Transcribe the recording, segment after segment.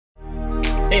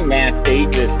Hey Math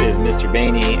 8, this is Mr.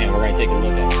 Bainey, and we're going to take a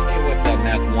look at, hey, what's up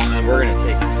Math 1? We're going to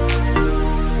take,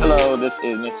 hello, this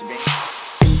is Mr. Bainey.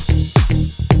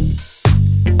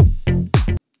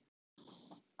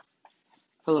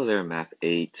 Hello there Math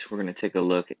 8. We're going to take a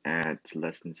look at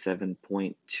lesson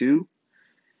 7.2,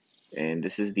 and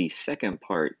this is the second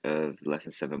part of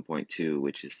lesson 7.2,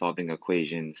 which is solving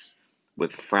equations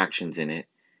with fractions in it.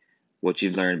 What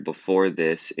you've learned before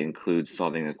this includes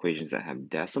solving equations that have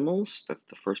decimals. That's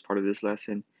the first part of this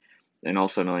lesson. And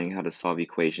also knowing how to solve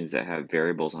equations that have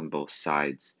variables on both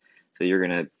sides. So you're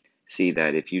going to see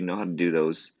that if you know how to do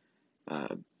those,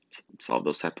 solve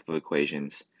those type of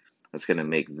equations, that's going to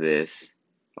make this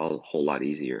a whole lot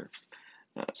easier.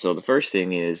 So the first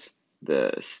thing is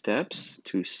the steps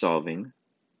to solving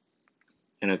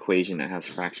an equation that has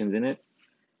fractions in it.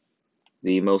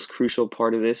 The most crucial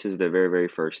part of this is the very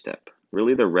first step.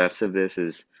 Really, the rest of this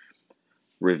is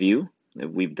review.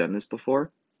 We've done this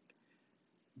before.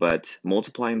 But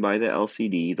multiplying by the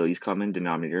LCD, the least common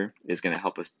denominator, is going to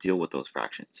help us deal with those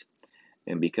fractions.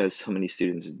 And because so many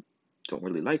students don't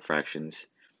really like fractions,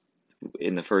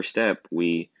 in the first step,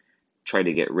 we try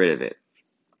to get rid of it.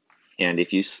 And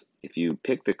if you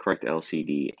pick the correct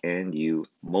LCD and you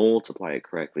multiply it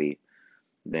correctly,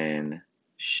 then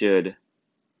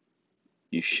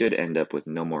you should end up with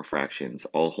no more fractions,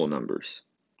 all whole numbers.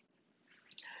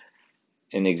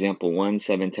 In example 1,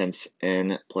 7/10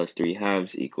 n plus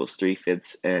 3/2 equals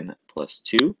 3/5 n plus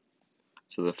 2.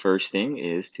 So the first thing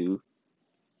is to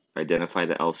identify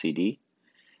the LCD.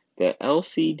 The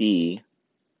LCD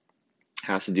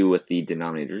has to do with the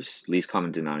denominators, least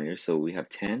common denominators. So we have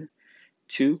 10,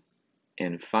 2,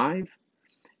 and 5.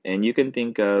 And you can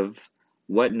think of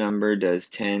what number does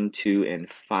 10, 2, and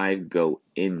 5 go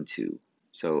into.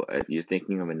 So if you're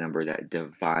thinking of a number that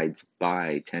divides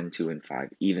by 10, 2, and 5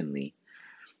 evenly.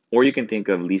 Or you can think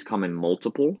of least common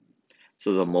multiple.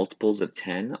 So the multiples of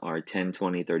 10 are 10,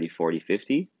 20, 30, 40,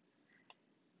 50.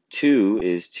 2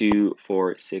 is 2,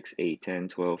 4, 6, 8, 10,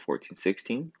 12, 14,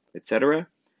 16, etc.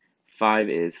 5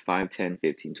 is 5, 10,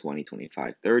 15, 20,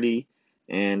 25, 30,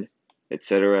 and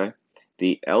etc.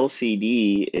 The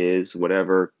LCD is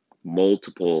whatever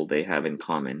multiple they have in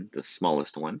common, the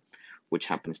smallest one, which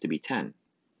happens to be 10.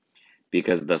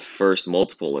 Because the first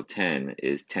multiple of 10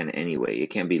 is 10 anyway. It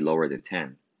can't be lower than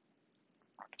 10.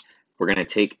 We're going to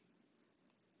take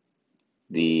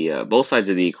the both sides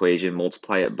of the equation,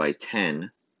 multiply it by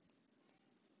 10.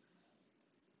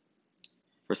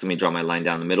 First, let me draw my line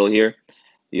down the middle here.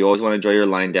 You always want to draw your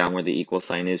line down where the equal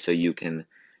sign is so you can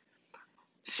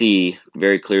see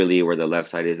very clearly where the left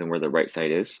side is and where the right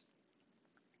side is.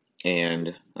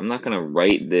 And I'm not going to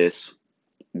write this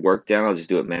work down, I'll just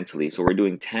do it mentally. So we're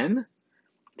doing 10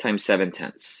 times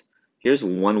 7/10. Here's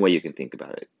one way you can think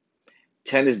about it.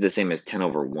 10 is the same as 10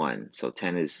 over 1. So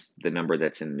 10 is the number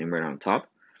that's in the numerator on top.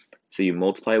 So you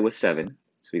multiply it with 7.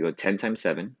 So we go 10 times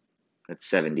 7, that's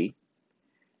 70.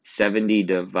 70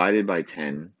 divided by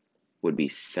 10 would be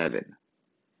 7.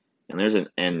 And there's an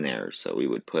n there, so we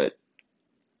would put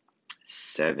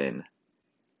 7n.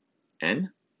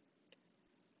 Then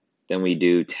we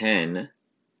do 10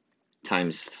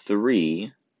 times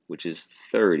 3, which is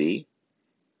 30.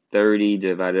 30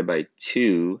 divided by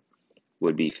 2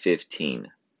 would be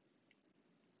 15.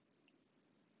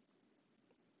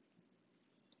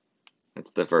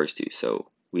 That's the first two.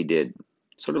 So we did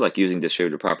sort of like using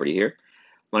distributive property here. I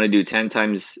want to do 10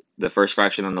 times the first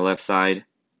fraction on the left side,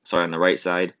 sorry, on the right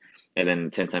side, and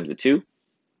then 10 times the 2.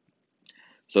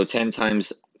 So 10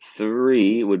 times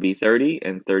 3 would be 30,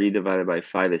 and 30 divided by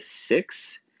 5 is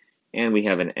 6. And we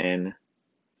have an n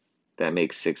that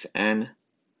makes 6n.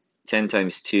 10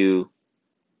 times 2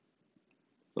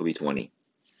 will be 20.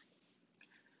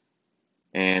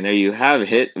 And there you have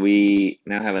it. We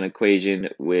now have an equation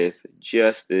with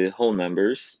just the whole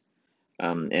numbers,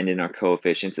 and in our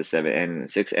coefficients, a 7n and a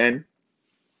 6n,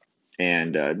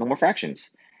 and no more fractions.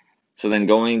 So then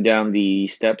going down the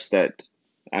steps that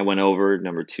I went over,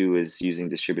 number 2 is using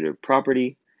distributive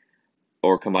property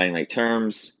or combining like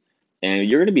terms. And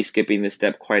you're going to be skipping this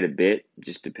step quite a bit,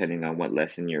 just depending on what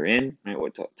lesson you're in, right,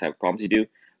 what type of problems you do.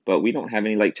 But we don't have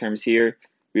any like terms here.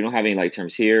 We don't have any like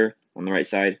terms here on the right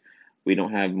side. We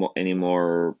don't have any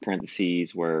more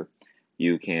parentheses where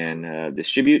you can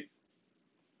distribute.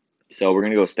 So we're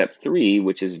going to go step 3,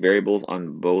 which is variables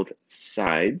on both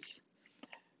sides.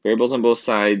 Variables on both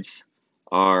sides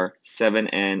are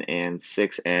 7n and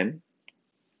 6n.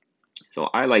 So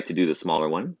I like to do the smaller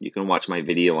one. You can watch my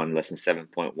video on lesson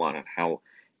 7.1 on how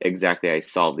exactly I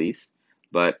solve these.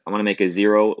 But I want to make a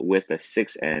 0 with a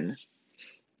 6n.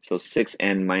 So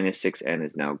 6n minus 6n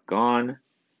is now gone.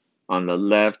 On the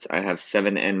left, I have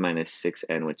 7n minus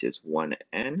 6n, which is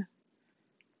 1n.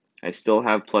 I still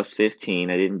have plus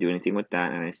 15. I didn't do anything with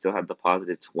that, and I still have the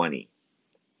positive 20.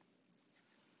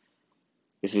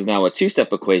 This is now a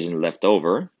two-step equation left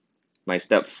over. My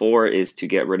step 4 is to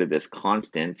get rid of this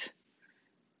constant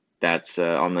that's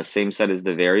on the same side as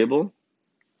the variable.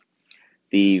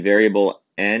 The variable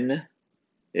n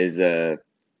is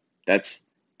that's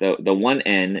the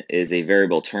 1n is a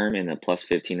variable term, and the plus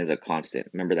 15 is a constant.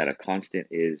 Remember that a constant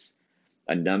is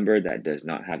a number that does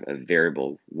not have a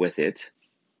variable with it.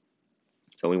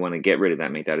 So we want to get rid of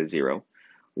that, make that a 0.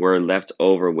 We're left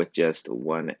over with just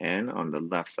 1n on the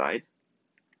left side.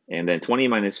 And then 20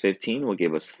 minus 15 will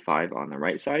give us 5 on the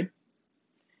right side.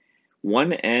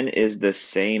 1n is the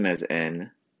same as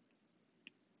n,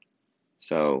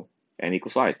 so n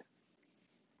equals 5.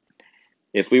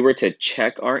 If we were to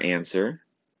check our answer,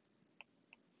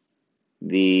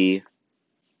 the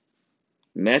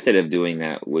method of doing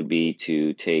that would be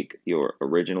to take your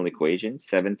original equation,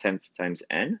 7/10 times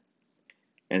n.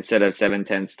 Instead of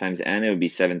 7/10 times n, it would be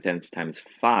 7/10 times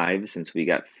 5, since we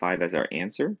got 5 as our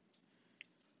answer.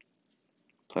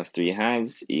 Plus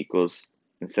 3/2 equals,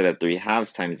 instead of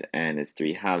 3/2 times n, is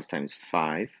 3/2 times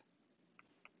 5,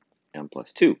 n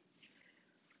plus 2.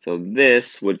 So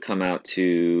this would come out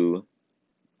to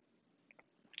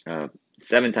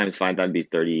 7 times 5, that would be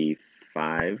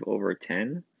 35 over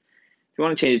 10. If you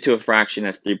want to change it to a fraction,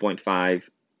 that's 3.5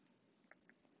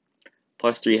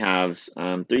 plus 3/2.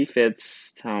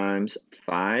 3/5 times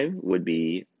 5 would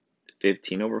be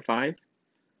 15 over 5,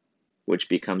 which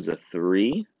becomes a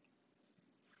 3.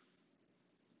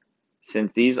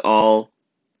 Since these all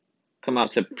come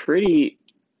out to pretty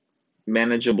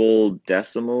manageable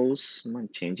decimals, I'm going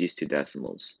to change these to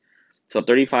decimals. So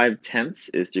 35/10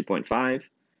 is 3.5,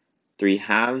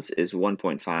 3/2 is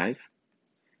 1.5,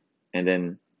 and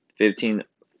then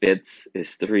 15/5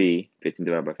 is 3, 15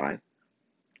 divided by 5,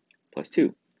 plus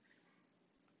 2.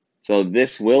 So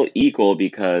this will equal,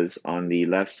 because on the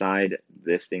left side,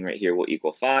 this thing right here will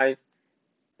equal 5.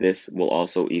 This will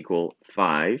also equal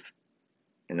 5.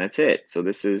 And that's it. So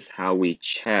this is how we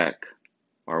check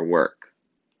our work.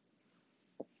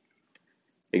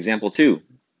 Example 2.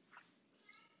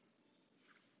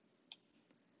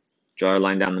 Draw a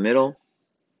line down the middle.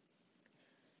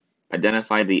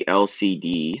 Identify the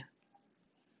LCD.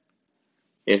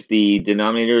 If the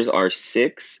denominators are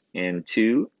 6 and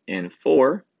 2 and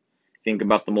 4, think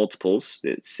about the multiples.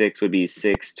 6 would be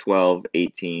 6, 12,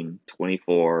 18,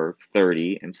 24,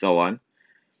 30, and so on.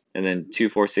 And then 2,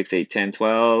 4, 6, 8, 10,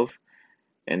 12.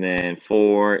 And then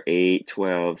 4, 8,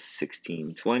 12,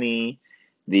 16, 20.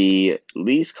 The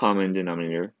least common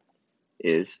denominator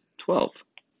is 12,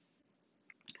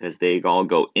 because they all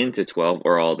go into 12,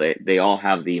 or they all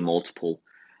have the multiple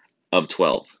of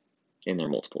 12 in their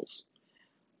multiples.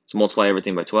 So multiply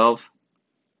everything by 12.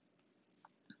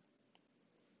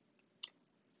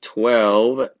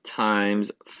 12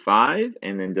 times 5,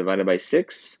 and then divided by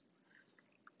 6.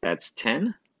 That's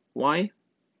 10y.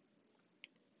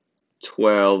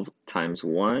 12 times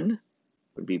 1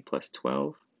 would be plus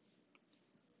 12.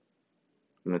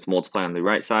 And let's multiply on the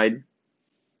right side.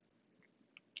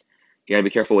 You gotta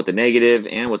be careful with the negative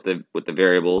and with the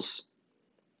variables.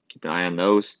 Keep an eye on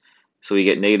those. So we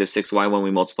get negative 6y when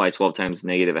we multiply 12 times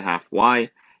negative a half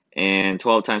y. And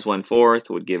 12 times 1/4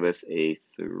 would give us a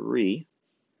 3.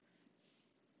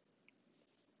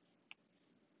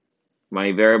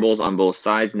 My variables on both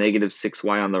sides, negative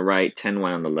 6y on the right,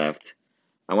 10y on the left.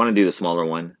 I want to do the smaller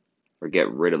one, or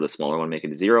get rid of the smaller one, make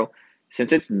it a 0.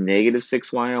 Since it's negative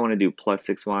 6y, I want to do plus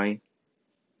 6y.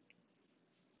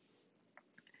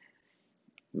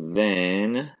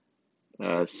 Then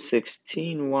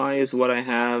 16y is what I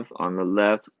have on the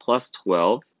left, plus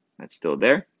 12. That's still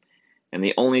there. And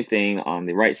the only thing on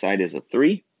the right side is a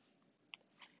 3.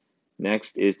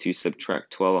 Next is to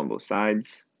subtract 12 on both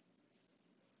sides.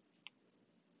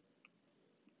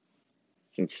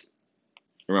 Since,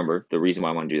 remember, the reason why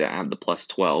I want to do that, I have the plus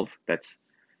 12. That's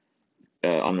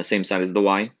on the same side as the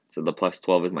y. So the plus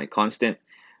 12 is my constant.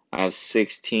 I have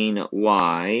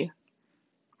 16y.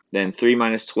 Then 3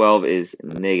 minus 12 is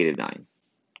negative 9.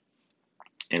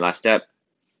 And last step,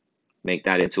 make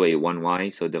that into a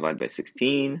 1y, so divide by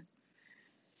 16.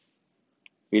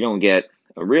 We don't get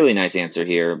a really nice answer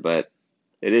here, but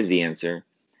it is the answer.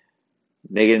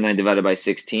 Negative 9 divided by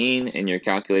 16, and your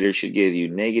calculator should give you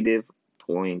negative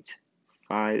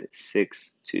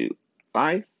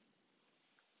 0.5625.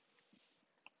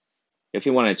 If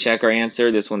you want to check our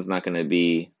answer, this one's not going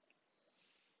to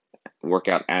work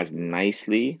out as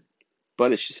nicely,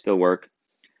 but it should still work.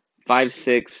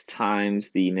 5/6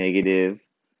 times the negative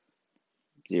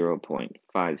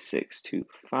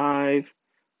 0.5625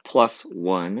 plus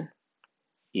 1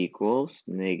 equals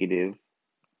negative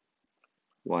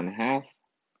 1/2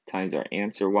 times our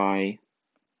answer y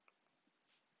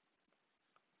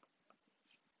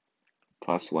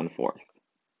plus 1/4.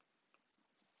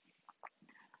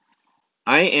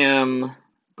 I am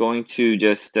going to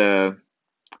just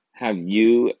have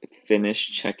you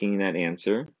finish checking that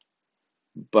answer,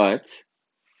 but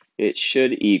it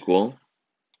should equal.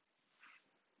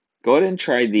 Go ahead and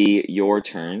try the your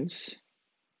turns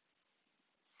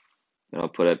that I'll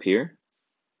put up here.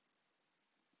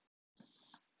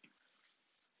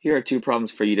 Here are 2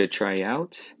 problems for you to try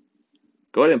out.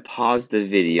 Go ahead and pause the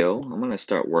video. I'm going to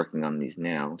start working on these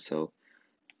now, so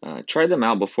try them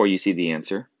out before you see the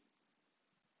answer.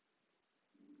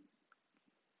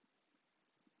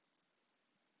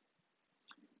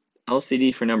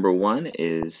 LCD for number 1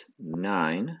 is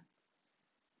 9,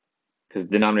 because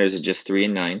denominators are just 3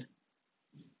 and 9.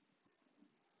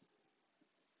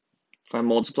 If I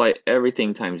multiply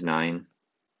everything times 9,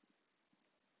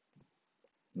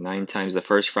 9 times the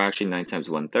first fraction, 9 times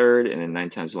 1/3, and then 9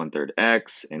 times 1/3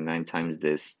 x, and 9 times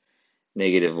this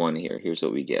negative 1 here. Here's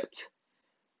what we get.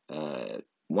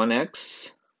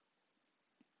 1x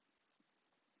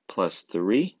plus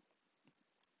 3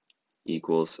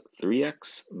 equals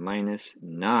 3x minus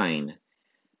 9.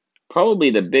 Probably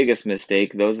the biggest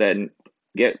mistake, those that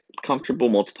get comfortable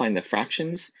multiplying the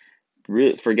fractions,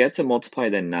 forget to multiply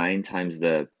the 9 times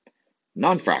the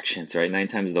non-fractions, right? 9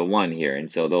 times the 1 here. And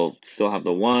so they'll still have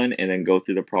the 1 and then go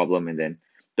through the problem, and then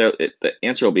the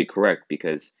answer will be correct,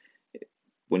 because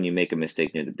when you make a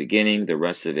mistake near the beginning, the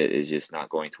rest of it is just not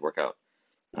going to work out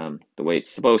the way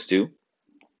it's supposed to.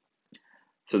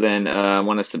 So then I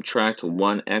want to subtract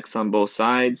 1x on both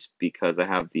sides because I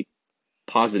have the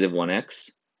positive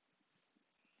 1x.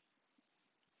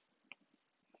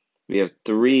 We have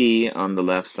 3 on the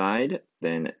left side,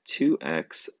 then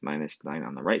 2x minus 9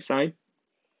 on the right side.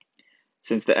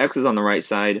 Since the x is on the right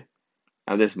side,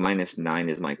 I have this minus 9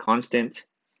 is my constant.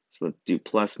 So let's do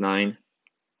plus 9.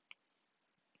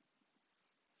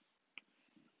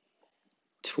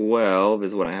 12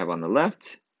 is what I have on the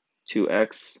left.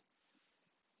 2x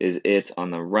is it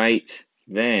on the right.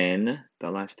 Then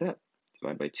the last step,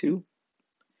 divide by 2.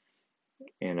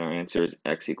 And our answer is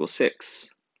x equals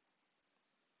 6.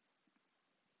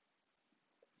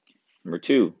 Number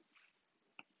 2.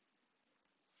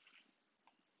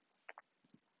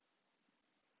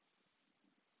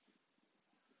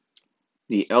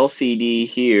 The LCD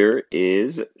here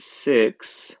is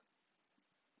 6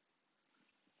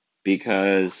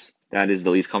 because that is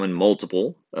the least common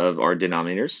multiple of our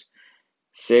denominators.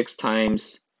 6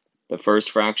 times the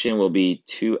first fraction will be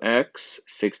 2x.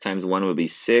 6 times 1 will be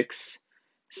 6.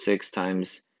 6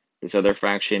 times this other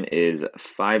fraction is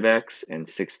 5x, and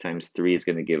 6 times 3 is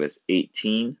going to give us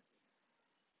 18.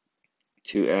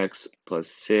 2x plus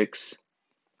 6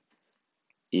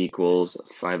 equals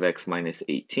 5x minus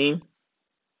 18.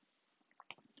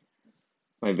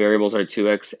 My variables are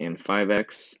 2x and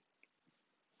 5x.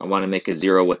 I want to make a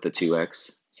 0 with the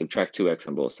 2x. Subtract 2x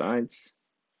on both sides.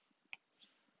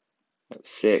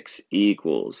 6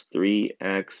 equals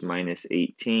 3x minus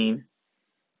 18.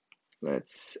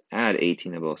 Let's add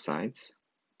 18 to both sides.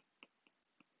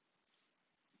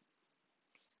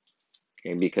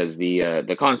 Okay, because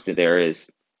the constant there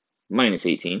is minus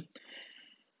 18.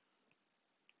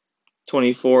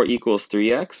 24 equals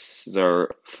 3x is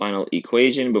our final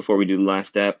equation. Before we do the last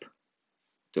step,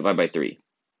 divide by 3.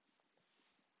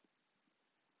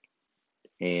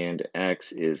 And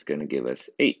x is going to give us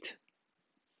 8.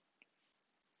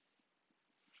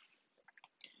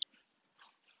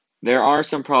 There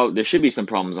should be some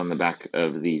problems on the back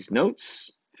of these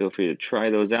notes. Feel free to try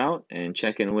those out and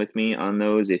check in with me on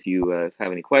those if you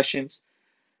have any questions.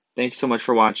 Thanks so much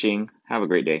for watching. Have a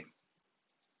great day.